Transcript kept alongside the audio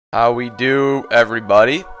How we do,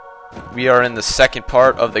 everybody? We are in the second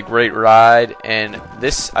part of the Great Ride, and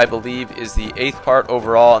this, I believe, is the 8th part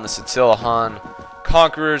overall in the Attila the Hun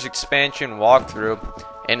Conquerors expansion walkthrough.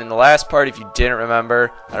 And in the last part, if you didn't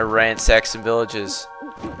remember, I ransacked some villages.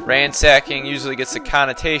 Ransacking usually gets the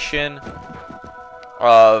connotation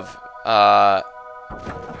of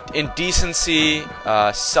indecency,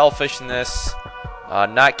 selfishness,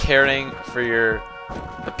 not caring for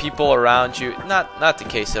the people around you. Not the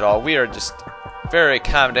case at all. We are just very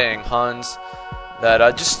accommodating Huns that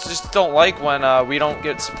just don't like when we don't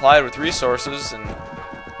get supplied with resources, and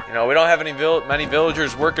we don't have many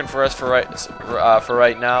villagers working for us for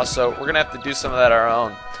right now. So we're gonna have to do some of that on our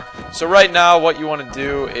own. So right now, what you want to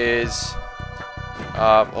do is,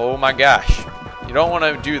 oh my gosh, you don't want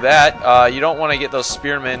to do that. You don't want to get those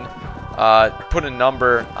spearmen. Put a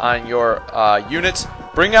number on your units.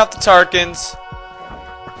 Bring out the Tarkans.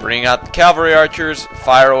 Bring out the cavalry archers,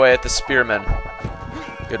 fire away at the spearmen.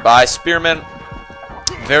 Goodbye, spearmen.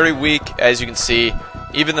 Very weak, as you can see.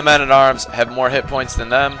 Even the men-at-arms have more hit points than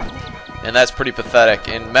them, and that's pretty pathetic.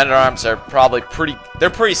 And men-at-arms are probably they're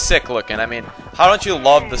pretty sick looking. I mean, how don't you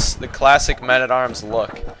love the classic men-at-arms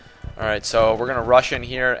look? Alright, so we're going to rush in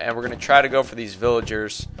here, and we're going to try to go for these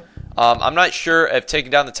villagers. I'm not sure if taking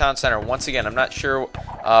down the town center, once again, I'm not sure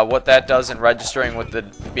what that does in registering with the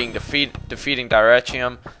defeating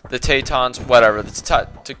Dyracchium, the Teutons, whatever, the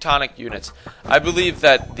tectonic units. I believe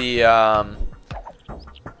that the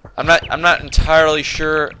I'm not entirely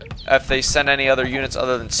sure if they send any other units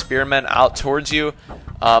other than spearmen out towards you.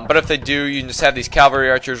 But if they do, you can just have these cavalry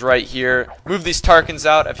archers right here. Move these Tarkans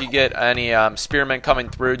out if you get any spearmen coming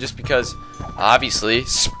through, just because, obviously,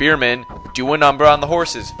 spearmen do a number on the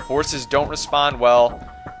horses. Horses don't respond well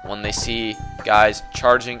when they see guys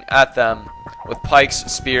charging at them with pikes,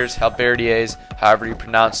 spears, halberdiers, however you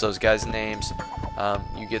pronounce those guys' names.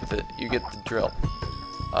 You get the drill.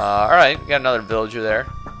 Alright, we got another villager there.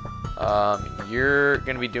 You're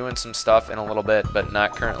going to be doing some stuff in a little bit, but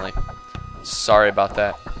not currently. Sorry about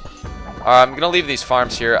that. I'm going to leave these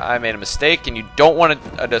farms here. I made a mistake, and you don't want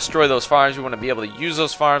to destroy those farms. You want to be able to use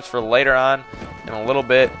those farms for later on in a little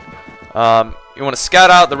bit. You want to scout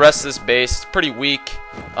out the rest of this base. It's pretty weak,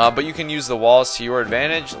 but you can use the walls to your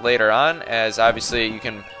advantage later on, as obviously you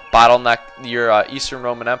can bottleneck your Eastern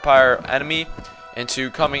Roman Empire enemy into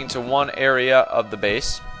coming to one area of the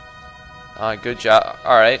base. Good job.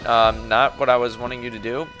 Alright, not what I was wanting you to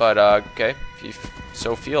do, but okay, if you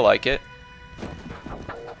so feel like it.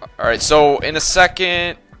 Alright, so in a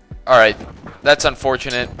second, alright, that's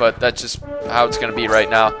unfortunate, but that's just how it's going to be right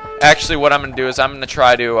now. Actually, what I'm going to do is I'm going to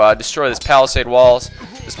try to destroy this palisade wall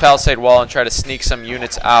and try to sneak some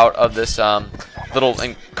units out of this little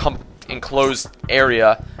enclosed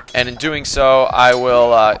area, and in doing so, I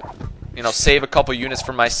will save a couple units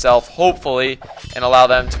for myself, hopefully, and allow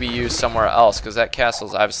them to be used somewhere else, because that castle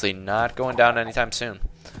is obviously not going down anytime soon.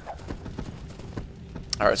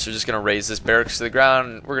 Alright, so we're just going to raise this barracks to the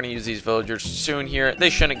ground, and we're going to use these villagers soon here.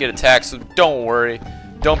 They shouldn't get attacked, so don't worry.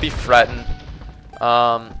 Don't be fretting.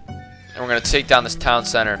 And we're going to take down this town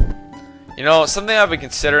center. You know, something I've been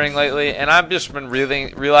considering lately, and I've just been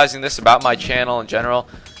really realizing this about my channel in general.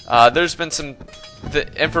 There's been the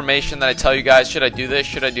information that I tell you guys, should I do this,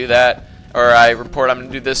 should I do that, or I report I'm going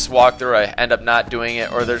to do this walkthrough, I end up not doing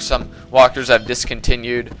it, or there's some walkthroughs I've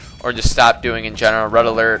discontinued or just stopped doing in general, Red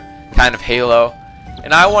Alert, kind of Halo,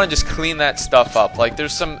 and I want to just clean that stuff up. Like,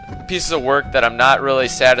 there's some pieces of work that I'm not really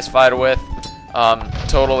satisfied with,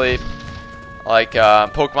 totally, like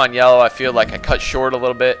Pokemon Yellow, I feel like I cut short a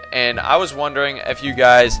little bit, and I was wondering if you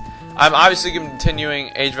guys, I'm obviously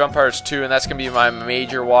continuing Age of Empires 2, and that's going to be my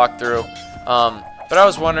major walkthrough, but I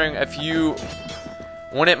was wondering if you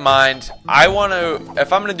wouldn't mind.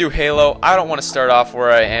 If I'm going to do Halo, I don't want to start off where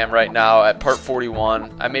I am right now at part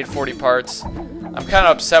 41. I made 40 parts. I'm kind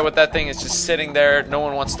of upset with that thing. It's just sitting there. No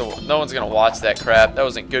one's going to watch that crap. That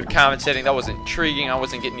wasn't good commentating. That wasn't intriguing. I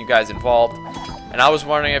wasn't getting you guys involved. And I was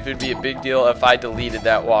wondering if it would be a big deal if I deleted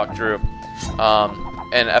that walkthrough.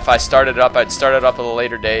 And if I started it up, I'd start it up at a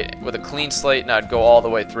later date with a clean slate, and I'd go all the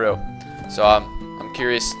way through. So I'm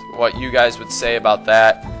curious what you guys would say about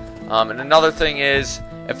that. And another thing is,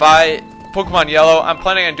 Pokemon Yellow, I'm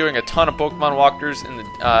planning on doing a ton of Pokemon walkthroughs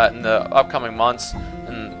in the upcoming months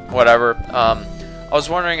and whatever. I was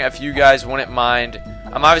wondering if you guys wouldn't mind.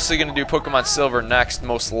 I'm obviously going to do Pokemon Silver next,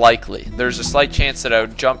 most likely. There's a slight chance that I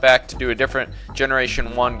would jump back to do a different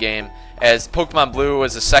Generation 1 game, as Pokemon Blue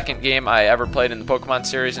was the second game I ever played in the Pokemon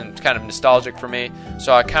series, and it's kind of nostalgic for me.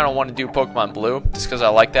 So I kind of want to do Pokemon Blue, just because I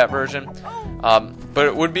like that version. But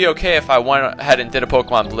it would be okay if I went ahead and did a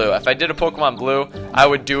Pokemon Blue. If I did a Pokemon Blue, I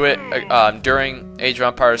would do it during Age of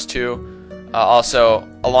Empires 2, also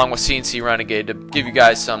along with CNC Renegade, to give you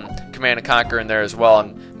guys some Command and Conquer in there as well.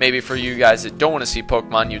 And maybe for you guys that don't want to see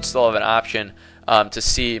Pokemon, you'd still have an option to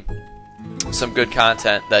see some good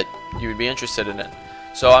content that you would be interested in it.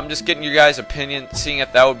 So I'm just getting your guys' opinion, seeing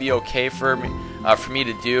if that would be okay for me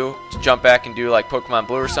to do, to jump back and do like Pokemon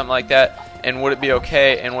Blue or something like that. And would it be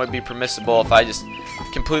okay and would it be permissible if I just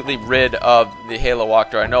completely rid of the Halo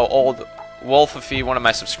walkthrough? I know old Wolfafy, one of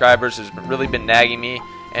my subscribers, has really been nagging me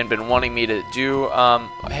and been wanting me to do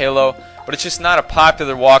Halo, but it's just not a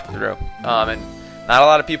popular walkthrough, and not a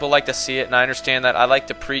lot of people like to see it, and I understand that. I like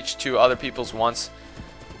to preach to other people's wants,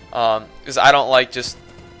 because I don't like just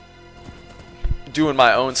doing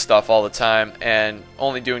my own stuff all the time and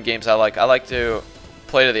only doing games I like. I like to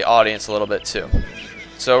play to the audience a little bit too.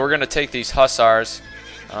 So we're going to take these Hussars,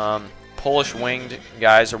 Polish winged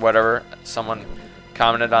guys or whatever, someone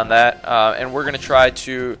commented on that, and we're going to try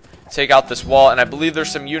to take out this wall, and I believe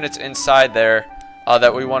there's some units inside there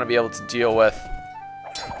that we want to be able to deal with,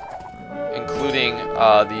 including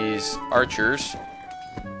these archers.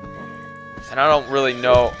 And I don't really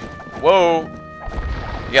know. Whoa,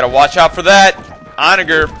 you gotta watch out for that.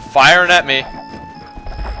 Onager firing at me.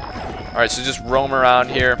 Alright, so just roam around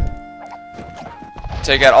here,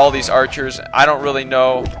 take out all these archers. I don't really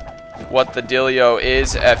know what the dealio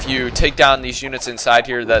is. If you take down these units inside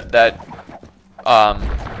here, that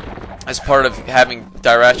as part of having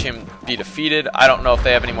Dyracchium be defeated. I don't know if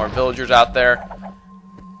they have any more villagers out there.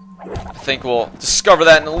 I think we'll discover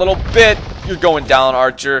that in a little bit. You're going down,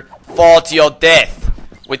 Archer. Fall to your death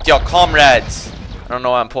with your comrades. I don't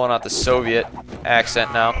know why I'm pulling out the Soviet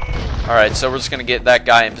accent now. Alright, so we're just going to get that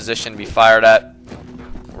guy in position to be fired at.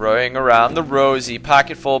 Rowing around the rosy,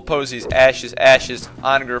 pocket full of posies, ashes, ashes.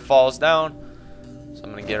 Onager falls down. So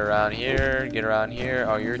I'm going to get around here, get around here.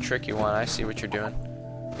 Oh, you're a tricky one. I see what you're doing.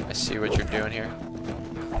 I see what you're doing here.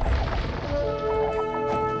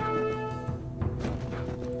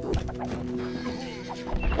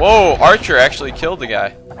 Whoa, Archer actually killed the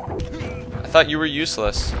guy. I thought you were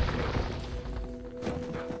useless.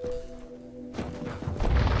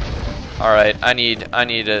 Alright, I need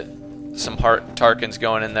some Tarkins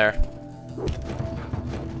going in there.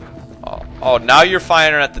 Oh, now you're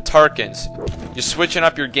firing at the Tarkins. You're switching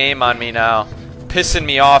up your game on me now. Pissing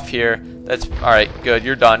me off here. That's alright, good,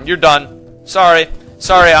 you're done. You're done. Sorry.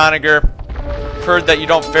 Sorry, Onager. Heard that you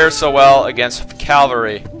don't fare so well against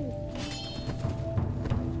cavalry.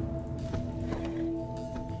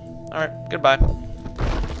 Alright, goodbye.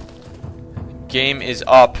 Game is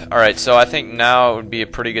up. Alright, so I think now would be a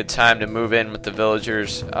pretty good time to move in with the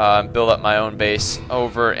villagers, build up my own base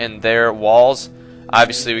over in their walls.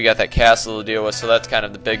 Obviously, we got that castle to deal with, so that's kind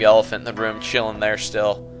of the big elephant in the room, chilling there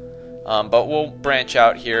still. But we'll branch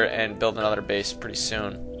out here and build another base pretty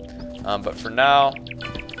soon. But for now,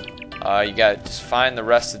 you gotta just find the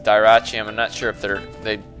rest of Dyracchium. I'm not sure if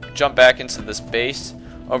they jump back into this base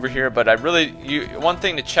over here, but one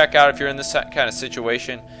thing to check out if you're in this kind of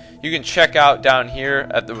situation, you can check out down here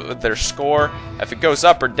at their score. If it goes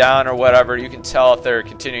up or down or whatever, you can tell if they're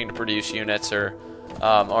continuing to produce units or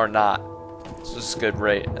not. So this is a good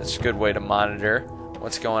rate. That's a good way to monitor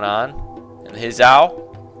what's going on. And his owl.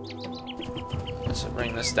 Let's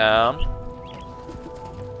bring this down.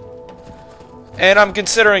 And I'm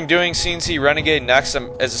considering doing CNC Renegade next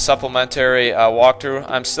as a supplementary walkthrough.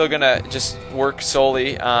 I'm still gonna just work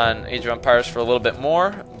solely on Age of Empires for a little bit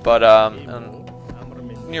more, but in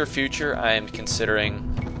the near future I am considering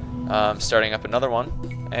starting up another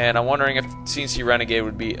one. And I'm wondering if CNC Renegade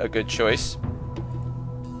would be a good choice.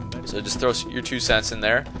 So just throw your 2 cents in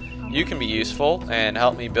there. You can be useful and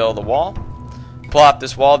help me build a wall. Plop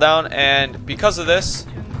this wall down, and because of this,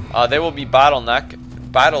 they will be bottlenecked,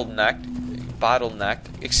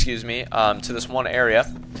 excuse me, to this one area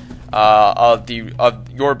of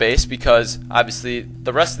your base, because obviously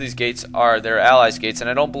the rest of these gates are their allies' gates, and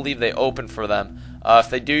I don't believe they open for them.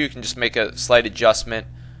 If they do, you can just make a slight adjustment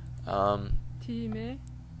to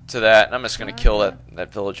that. And I'm just gonna kill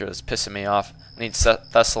that villager that's pissing me off. I need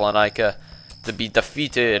Thessalonica to be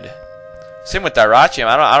defeated. Same with Dyracchium.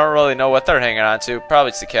 I don't really know what they're hanging on to. Probably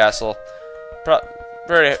it's the castle.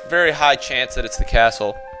 Very, very high chance that it's the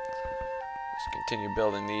castle. Let's continue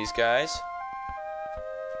building these guys.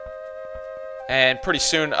 And pretty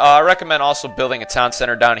soon, I recommend also building a town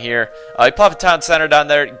center down here. You pop a town center down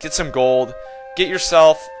there, get some gold, get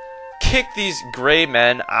yourself, kick these gray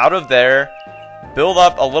men out of there, build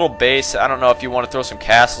up a little base. I don't know if you want to throw some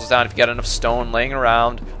castles down, if you got enough stone laying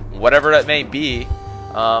around, whatever that may be.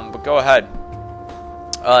 But go ahead.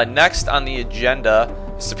 Next on the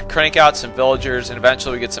agenda is to crank out some villagers, and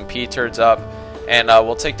eventually we get some P-turds up, and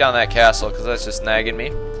we'll take down that castle because that's just nagging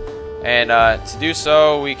me. And to do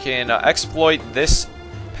so, we can exploit this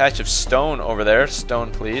patch of stone over there.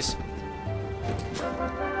 Stone, please.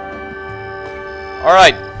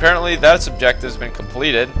 Alright, apparently that objective has been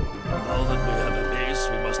completed. Now that we have a base,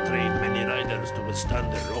 we must train many riders to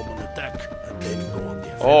withstand the Roman attack and then go on the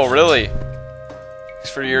offensive. Oh, really?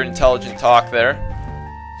 Thanks for your intelligent talk there.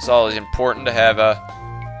 It's always important to have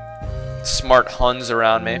smart Huns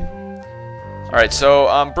around me. Alright,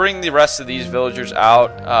 so bring the rest of these villagers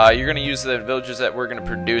out. You're going to use the villagers that we're going to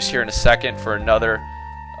produce here in a second for another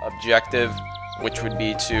objective, which would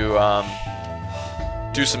be to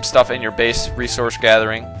do some stuff in your base, resource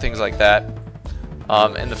gathering, things like that.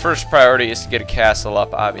 And the first priority is to get a castle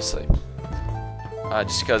up, obviously.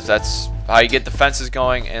 Just because that's how you get defenses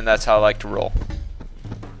going, and that's how I like to roll.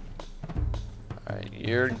 Alright,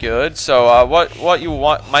 you're good. So what you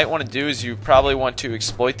might want to do is you probably want to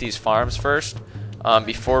exploit these farms first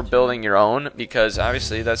before building your own, because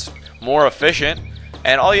obviously that's more efficient.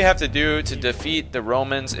 And all you have to do to defeat the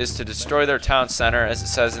Romans is to destroy their town center, as it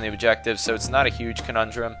says in the objective, so it's not a huge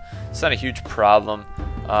conundrum. It's not a huge problem.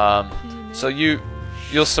 So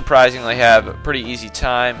you'll surprisingly have a pretty easy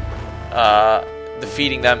time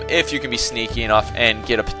defeating them if you can be sneaky enough and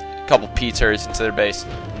get a couple P-turds into their base.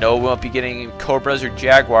 No, we won't be getting cobras or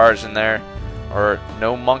jaguars in there, or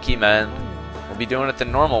no monkey men. We'll be doing it the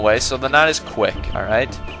normal way, so they're not as quick,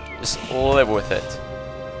 alright? Just live with it.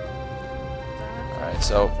 Alright,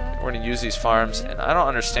 so we're going to use these farms, and I don't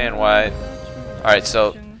understand why. Alright,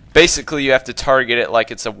 so basically you have to target it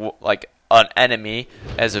like it's an enemy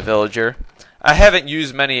as a villager. I haven't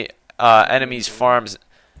used many enemies' farms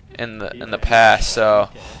in the past, so.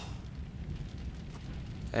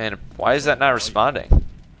 And why is that not responding?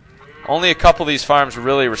 Only a couple of these farms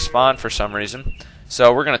really respond for some reason,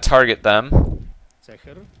 so we're going to target them.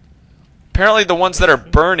 Apparently the ones that are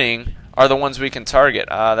burning are the ones we can target.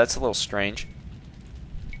 That's a little strange.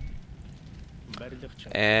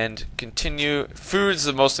 And continue. Food's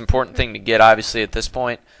the most important thing to get, obviously, at this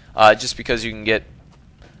point, just because you can get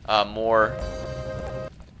more.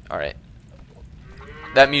 Alright.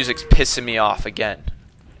 That music's pissing me off again.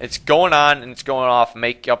 It's going on and it's going off.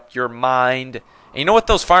 Make up your mind. And you know what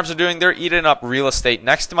those farms are doing? They're eating up real estate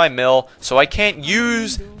next to my mill, so I can't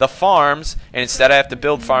use the farms, and instead I have to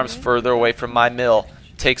build farms further away from my mill.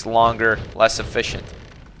 Takes longer, less efficient.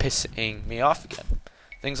 Pissing me off again.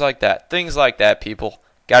 Things like that. Things like that, people.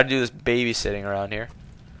 Gotta do this babysitting around here.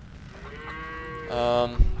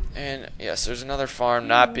 And yes, there's another farm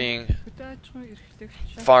not being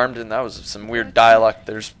farmed, and that was some weird dialect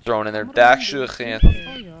there's thrown in there.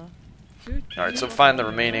 Alright, so find the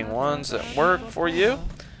remaining ones that work for you.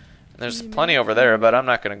 And there's plenty over there, but I'm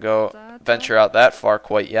not going to go venture out that far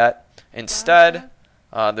quite yet. Instead,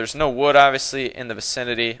 there's no wood, obviously, in the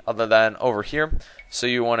vicinity other than over here. So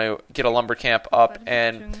you want to get a lumber camp up,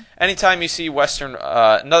 and anytime you see western,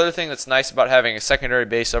 another thing that's nice about having a secondary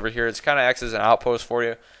base over here, it's kind of acts as an outpost for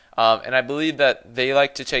you. And I believe that they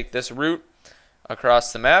like to take this route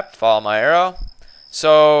across the map, follow my arrow.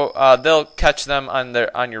 So they'll catch them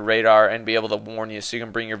on your radar and be able to warn you, so you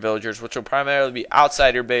can bring your villagers, which will primarily be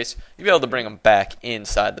outside your base. You'll be able to bring them back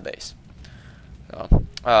inside the base. So,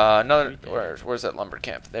 where's that lumber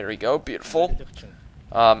camp? There we go, beautiful.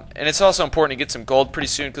 And it's also important to get some gold pretty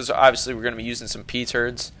soon, because obviously we're going to be using some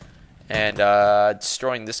P-turds and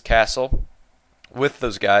destroying this castle with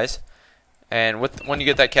those guys. And when you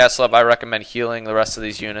get that castle up, I recommend healing the rest of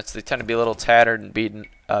these units. They tend to be a little tattered and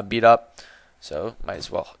beat up. So might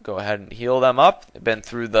as well go ahead and heal them up. They've been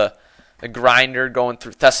through the grinder, going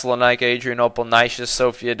through Thessalonica, Adrianople, Nicias,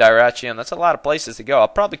 Sofia, Dyracchium. That's a lot of places to go. I'll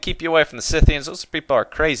probably keep you away from the Scythians. Those people are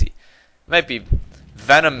crazy. It might be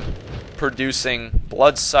venom-producing,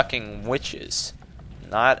 blood-sucking witches.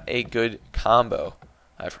 Not a good combo,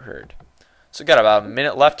 I've heard. So got about a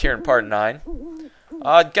minute left here in part 9.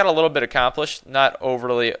 Got a little bit accomplished. Not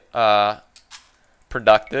overly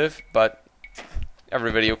productive, but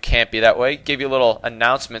every video can't be that way. Give you little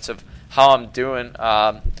announcements of how I'm doing,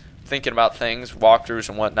 thinking about things, walkthroughs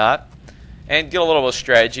and whatnot, and get a little bit of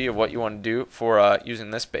strategy of what you want to do for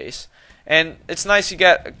using this base. And it's nice you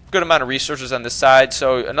get a good amount of resources on this side.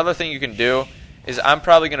 So another thing you can do is I'm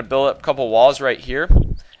probably going to build up a couple walls right here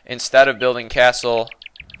instead of building castle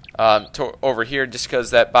over here, just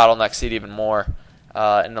because that bottlenecks it even more.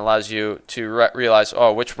 And allows you to realize,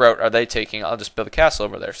 oh, which route are they taking? I'll just build a castle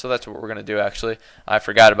over there. So that's what we're going to do, actually. I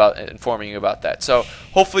forgot about informing you about that. So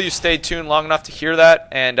hopefully you stayed tuned long enough to hear that.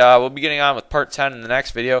 And we'll be getting on with part 10 in the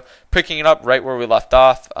next video, picking it up right where we left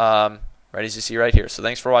off. right as you see right here. So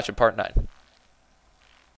thanks for watching part 9.